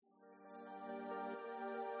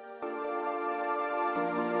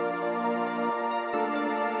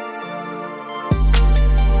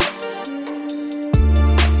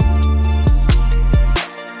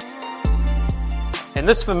And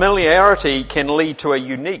this familiarity can lead to a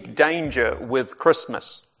unique danger with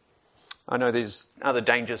Christmas. I know there's other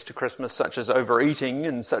dangers to Christmas, such as overeating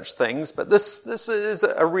and such things, but this is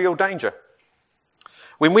a real danger.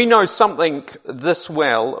 When we know something this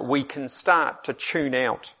well, we can start to tune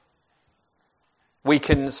out. We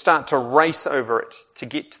can start to race over it to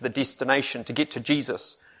get to the destination, to get to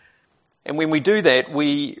Jesus. And when we do that,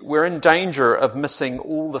 we're in danger of missing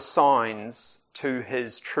all the signs to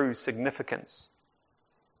his true significance.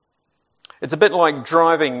 It's a bit like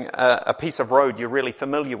driving a piece of road you're really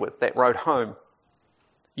familiar with, that road home.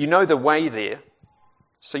 You know the way there,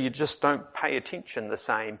 so you just don't pay attention the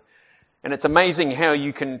same. And it's amazing how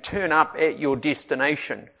you can turn up at your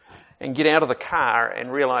destination and get out of the car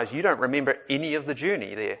and realize you don't remember any of the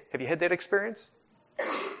journey there. Have you had that experience?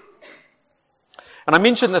 And I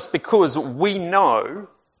mention this because we know,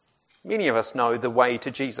 many of us know the way to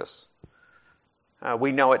Jesus.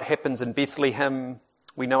 We know it happens in Bethlehem.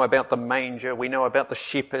 We know about the manger, we know about the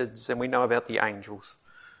shepherds, and we know about the angels.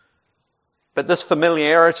 But this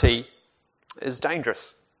familiarity is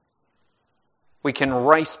dangerous. We can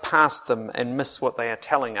race past them and miss what they are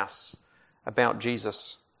telling us about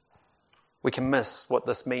Jesus. We can miss what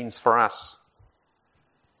this means for us.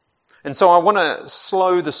 And so I want to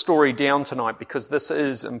slow the story down tonight because this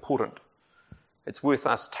is important. It's worth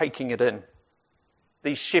us taking it in.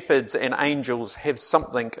 These shepherds and angels have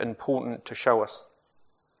something important to show us.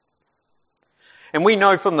 And we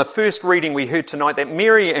know from the first reading we heard tonight that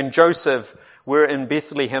Mary and Joseph were in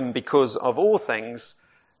Bethlehem because, of all things,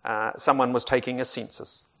 someone was taking a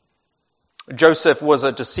census. Joseph was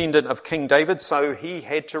a descendant of King David, so he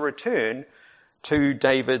had to return to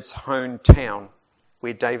David's hometown,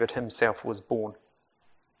 where David himself was born.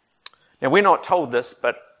 Now, we're not told this,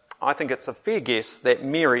 but I think it's a fair guess that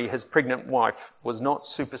Mary, his pregnant wife, was not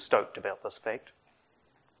super stoked about this fact.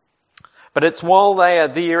 But it's while they are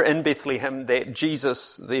there in Bethlehem that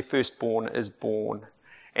Jesus, their firstborn, is born.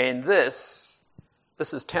 And this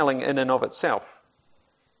is telling in and of itself.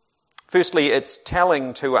 Firstly, it's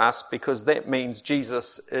telling to us because that means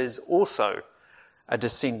Jesus is also a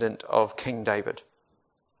descendant of King David.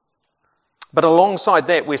 But alongside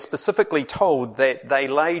that, we're specifically told that they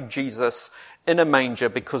laid Jesus in a manger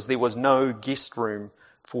because there was no guest room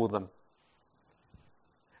for them.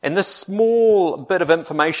 And this small bit of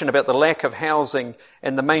information about the lack of housing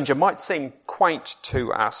in the manger might seem quaint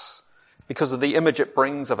to us because of the image it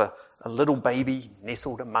brings of a little baby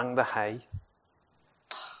nestled among the hay.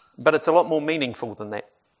 But it's a lot more meaningful than that.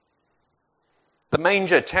 The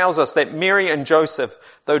manger tells us that Mary and Joseph,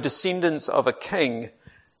 though descendants of a king,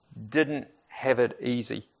 didn't have it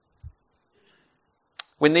easy.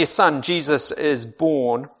 When their son Jesus is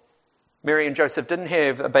born, Mary and Joseph didn't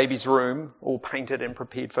have a baby's room all painted and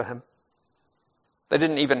prepared for him. They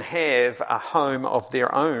didn't even have a home of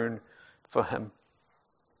their own for him.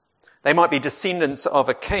 They might be descendants of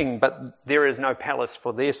a king, but there is no palace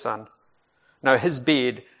for their son. No, his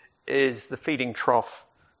bed is the feeding trough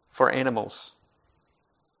for animals.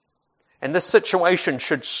 And this situation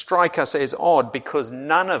should strike us as odd because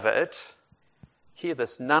none of it, hear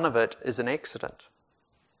this, none of it is an accident.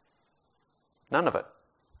 None of it.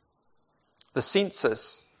 The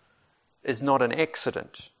census is not an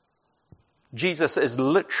accident. Jesus is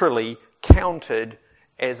literally counted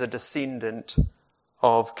as a descendant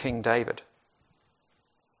of King David.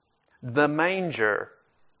 The manger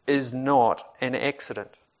is not an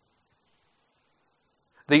accident.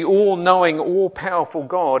 The all-knowing, all-powerful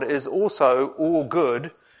God is also all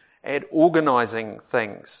good at organizing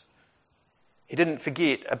things. He didn't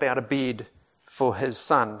forget about a bed for his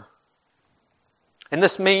son. And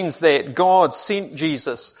this means that God sent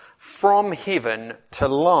Jesus from heaven to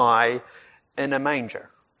lie in a manger,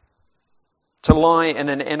 to lie in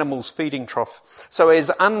an animal's feeding trough. So as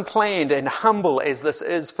unplanned and humble as this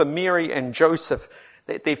is for Mary and Joseph,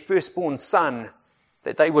 that their firstborn son,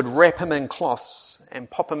 that they would wrap him in cloths and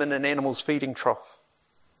pop him in an animal's feeding trough.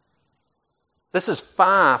 This is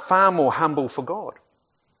far, far more humble for God.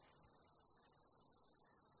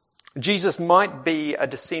 Jesus might be a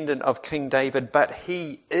descendant of King David, but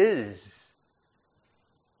he is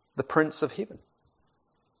the Prince of Heaven.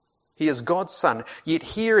 He is God's son. Yet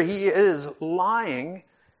here he is lying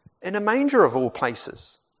in a manger of all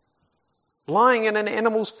places. Lying in an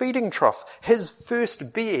animal's feeding trough. His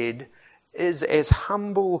first bed is as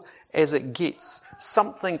humble as it gets.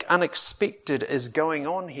 Something unexpected is going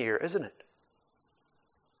on here, isn't it?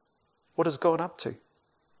 What is God up to?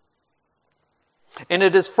 And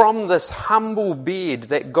it is from this humble bed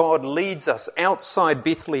that God leads us outside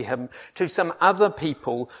Bethlehem to some other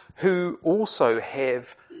people who also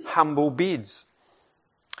have humble beds.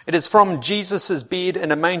 It is from Jesus' bed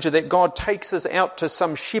in a manger that God takes us out to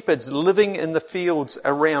some shepherds living in the fields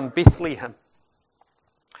around Bethlehem.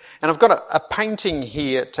 And I've got a painting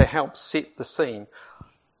here to help set the scene.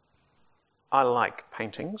 I like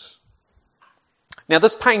paintings. Now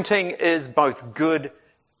this painting is both good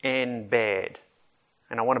and bad.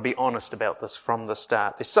 And I want to be honest about this from the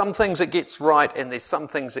start. There's some things it gets right and there's some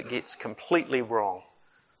things it gets completely wrong.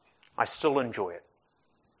 I still enjoy it.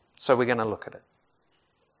 So we're going to look at it.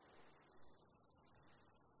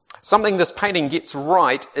 Something this painting gets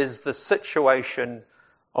right is the situation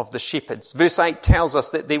of the shepherds. Verse 8 tells us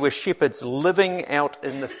that there were shepherds living out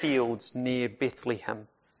in the fields near Bethlehem.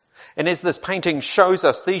 And as this painting shows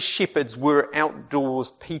us, these shepherds were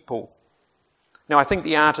outdoors people. Now I think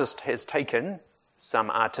the artist has taken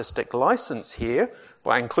some artistic license here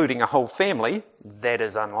by including a whole family. That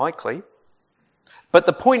is unlikely. But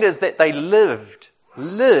the point is that they lived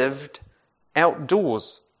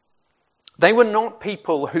outdoors. They were not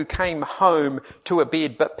people who came home to a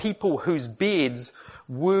bed, but people whose beds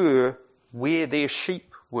were where their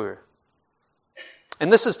sheep were.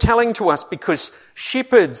 And this is telling to us because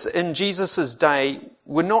shepherds in Jesus' day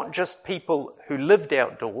were not just people who lived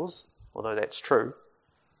outdoors, although that's true.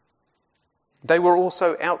 They were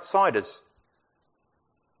also outsiders.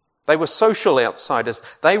 They were social outsiders.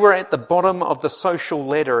 They were at the bottom of the social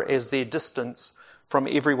ladder as their distance from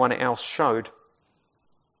everyone else showed.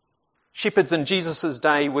 Shepherds in Jesus'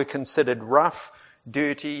 day were considered rough,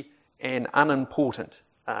 dirty, and unimportant.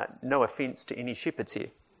 No offence to any shepherds here.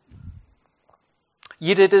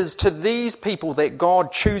 Yet it is to these people that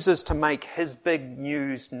God chooses to make his big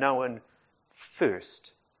news known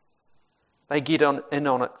first. They get in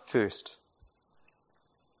on it first.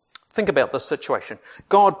 Think about this situation.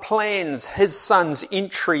 God plans his son's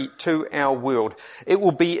entry to our world. It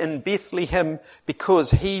will be in Bethlehem because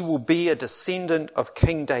he will be a descendant of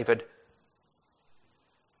King David.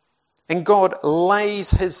 And God lays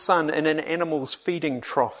his son in an animal's feeding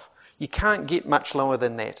trough. You can't get much lower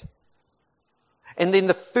than that. And then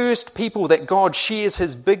the first people that God shares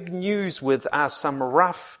his big news with are some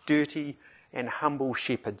rough, dirty, and humble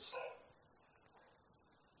shepherds.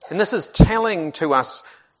 And this is telling to us,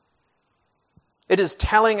 it is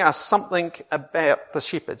telling us something about the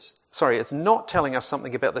shepherds. Sorry, it's not telling us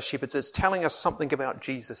something about the shepherds, it's telling us something about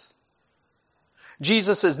Jesus.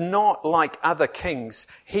 Jesus is not like other kings.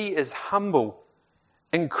 He is humble,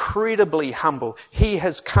 incredibly humble. He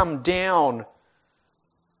has come down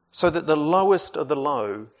so that the lowest of the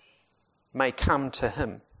low may come to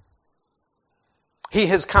him. He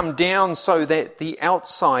has come down so that the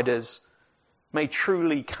outsiders may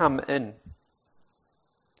truly come in.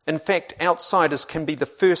 In fact, outsiders can be the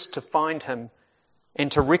first to find him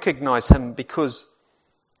and to recognize him because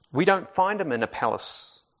we don't find him in a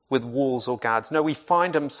palace with walls or guards. No, we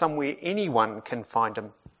find him somewhere anyone can find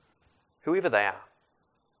him, whoever they are,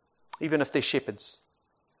 even if they're shepherds.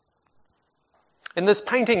 And this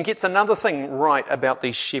painting gets another thing right about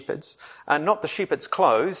these shepherds. Not the shepherds'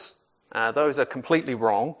 clothes. Those are completely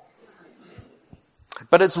wrong.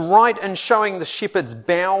 But it's right in showing the shepherds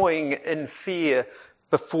bowing in fear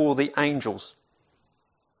before the angels.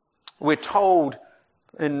 We're told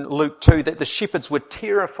in Luke 2 that the shepherds were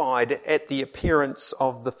terrified at the appearance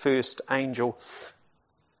of the first angel.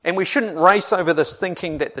 And we shouldn't race over this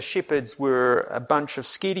thinking that the shepherds were a bunch of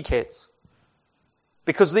scaredy cats.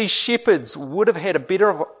 Because these shepherds would have had a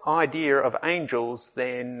better idea of angels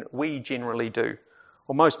than we generally do,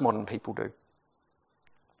 or most modern people do.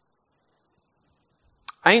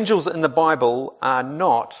 Angels in the Bible are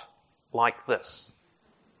not like this.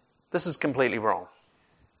 This is completely wrong.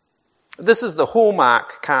 This is the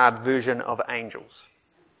Hallmark card version of angels.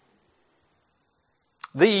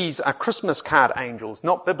 These are Christmas card angels,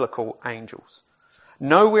 not biblical angels.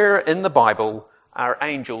 Nowhere in the Bible are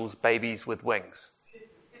angels babies with wings.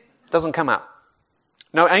 Doesn't come up.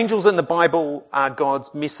 No, angels in the Bible are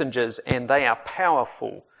God's messengers and they are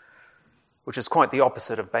powerful, which is quite the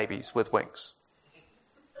opposite of babies with wings.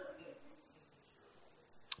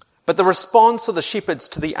 But the response of the shepherds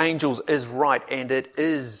to the angels is right and it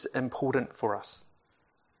is important for us.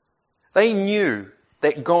 They knew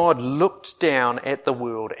that God looked down at the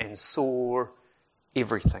world and saw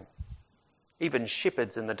everything, even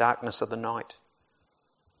shepherds in the darkness of the night.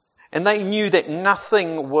 And they knew that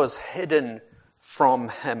nothing was hidden from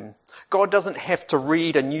him. God doesn't have to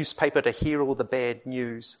read a newspaper to hear all the bad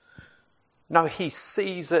news. No, he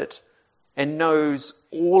sees it and knows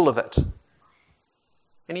all of it.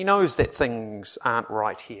 And he knows that things aren't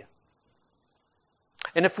right here.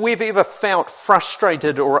 And if we've ever felt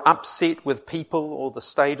frustrated or upset with people or the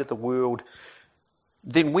state of the world,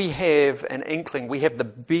 then we have an inkling, we have the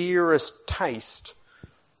barest taste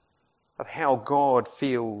of how God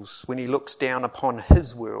feels when he looks down upon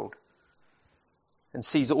his world and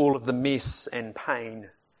sees all of the mess and pain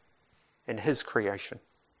in his creation.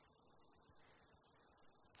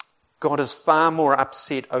 God is far more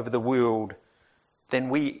upset over the world than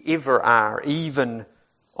we ever are, even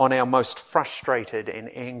on our most frustrated and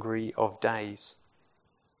angry of days.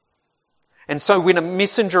 And so when a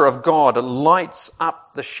messenger of God lights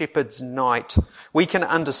up the shepherd's night, we can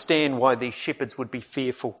understand why these shepherds would be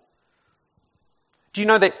fearful. Do you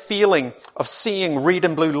know that feeling of seeing red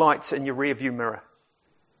and blue lights in your rearview mirror?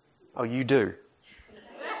 Oh, you do.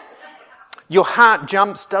 Your heart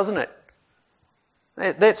jumps, doesn't it?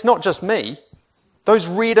 That's not just me. Those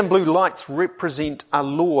red and blue lights represent a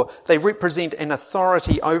law. They represent an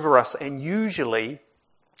authority over us, and usually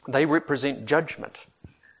they represent judgment.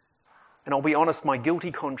 And I'll be honest, my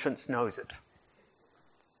guilty conscience knows it.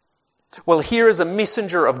 Well, here is a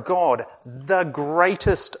messenger of God, the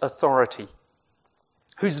greatest authority,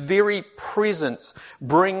 whose very presence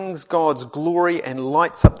brings God's glory and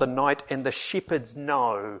lights up the night, and the shepherds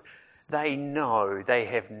know they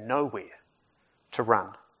have nowhere to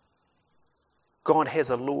run. God has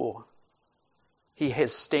a law. He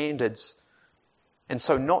has standards. And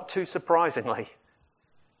so, not too surprisingly,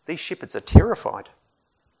 these shepherds are terrified.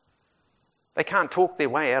 They can't talk their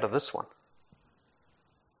way out of this one.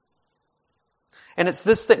 And it's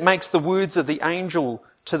this that makes the words of the angel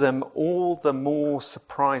to them all the more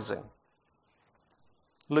surprising.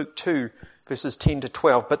 Luke 2, verses 10 to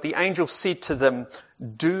 12. But the angel said to them,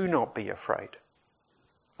 "Do not be afraid.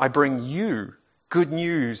 I bring you good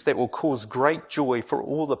news that will cause great joy for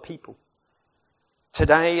all the people.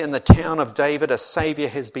 Today in the town of David a Saviour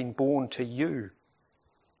has been born to you.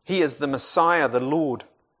 He is the Messiah, the Lord.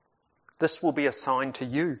 This will be a sign to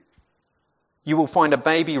you. You will find a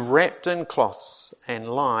baby wrapped in cloths and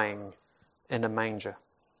lying in a manger."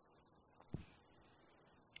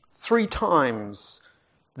 3 times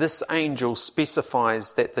this angel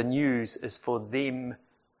specifies that the news is for them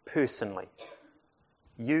personally.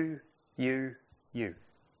 You.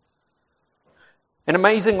 And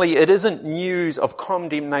amazingly, it isn't news of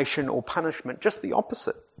condemnation or punishment, just the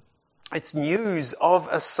opposite. It's news of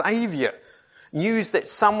a Saviour. News that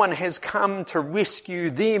someone has come to rescue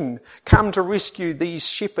them, come to rescue these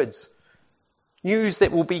shepherds. News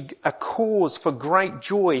that will be a cause for great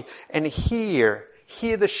joy. And here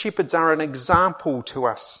the shepherds are an example to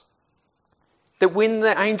us. That when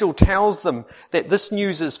the angel tells them that this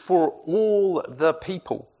news is for all the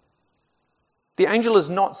people, the angel is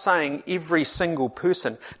not saying every single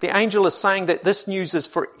person. The angel is saying that this news is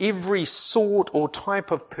for every sort or type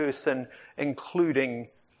of person, including,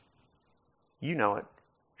 you know it,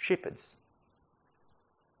 shepherds.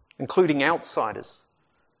 Including outsiders.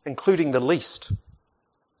 Including the least.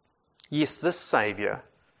 Yes, this Saviour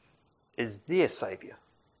is their Saviour.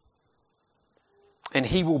 And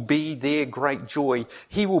he will be their great joy.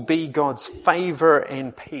 He will be God's favour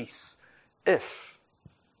and peace if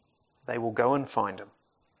they will go and find him.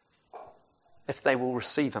 If they will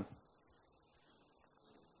receive him.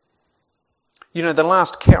 You know, the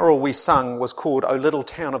last carol we sung was called O Little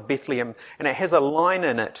Town of Bethlehem, and it has a line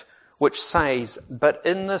in it which says, "But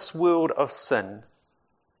in this world of sin,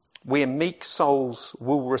 where meek souls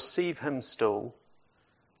will receive him still,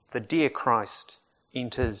 the dear Christ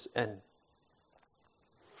enters in."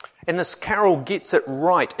 And this carol gets it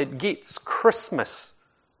right. It gets Christmas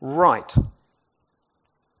right.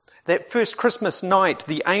 That first Christmas night,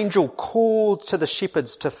 the angel called to the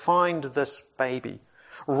shepherds to find this baby,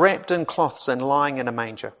 wrapped in cloths and lying in a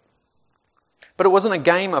manger. But it wasn't a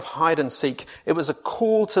game of hide and seek. It was a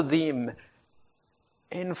call to them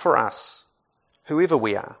and for us, whoever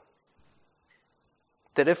we are,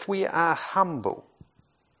 that if we are humble,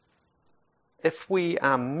 if we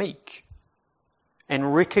are meek,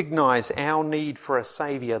 and recognize our need for a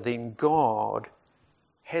Saviour, then God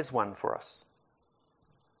has one for us.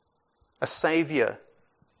 A Saviour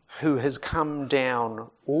who has come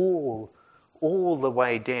down all the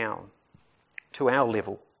way down to our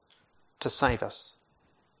level to save us.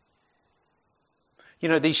 You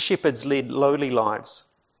know, these shepherds led lowly lives,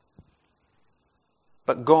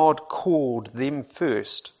 but God called them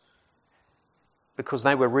first because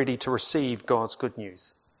they were ready to receive God's good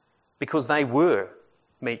news, because they were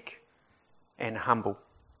meek and humble.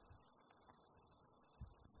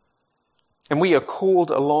 And we are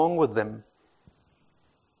called along with them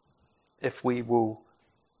if we will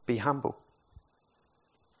be humble.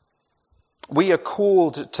 We are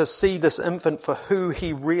called to see this infant for who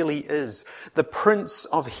he really is, the Prince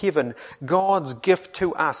of Heaven, God's gift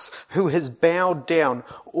to us, who has bowed down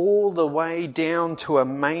all the way down to a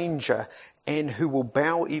manger and who will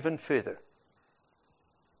bow even further.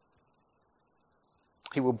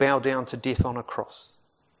 He will bow down to death on a cross.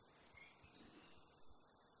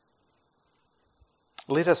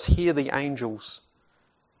 Let us hear the angels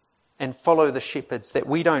and follow the shepherds, that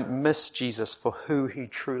we don't miss Jesus for who he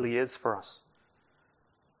truly is for us.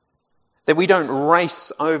 That we don't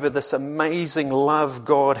race over this amazing love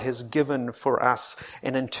God has given for us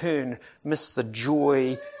and in turn miss the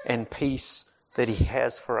joy and peace that he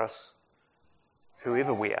has for us,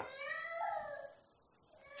 whoever we are.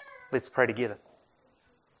 Let's pray together.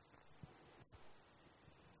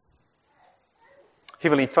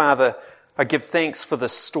 Heavenly Father, I give thanks for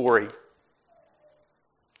this story.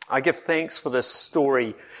 I give thanks for this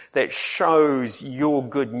story that shows your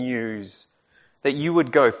good news, that you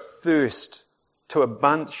would go first to a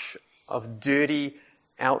bunch of dirty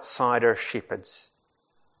outsider shepherds.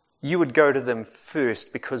 You would go to them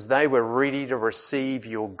first because they were ready to receive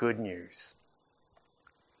your good news.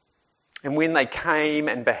 And when they came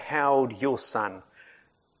and beheld your Son,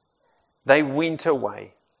 they went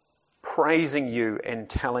away praising you and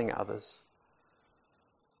telling others.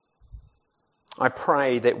 I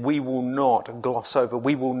pray that we will not gloss over,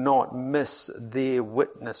 we will not miss their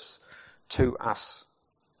witness to us.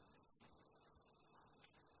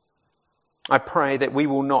 I pray that we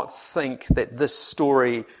will not think that this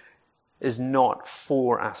story is not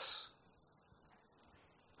for us.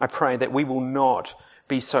 I pray that we will not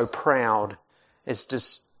be so proud as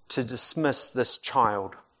to dismiss this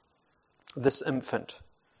child, this infant,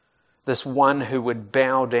 this one who would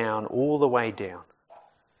bow down all the way down.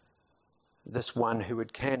 This one who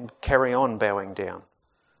would carry on bowing down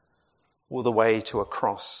all the way to a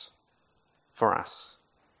cross for us.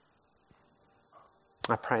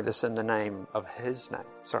 I pray this in the name of his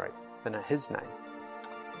name. His name.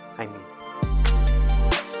 Amen.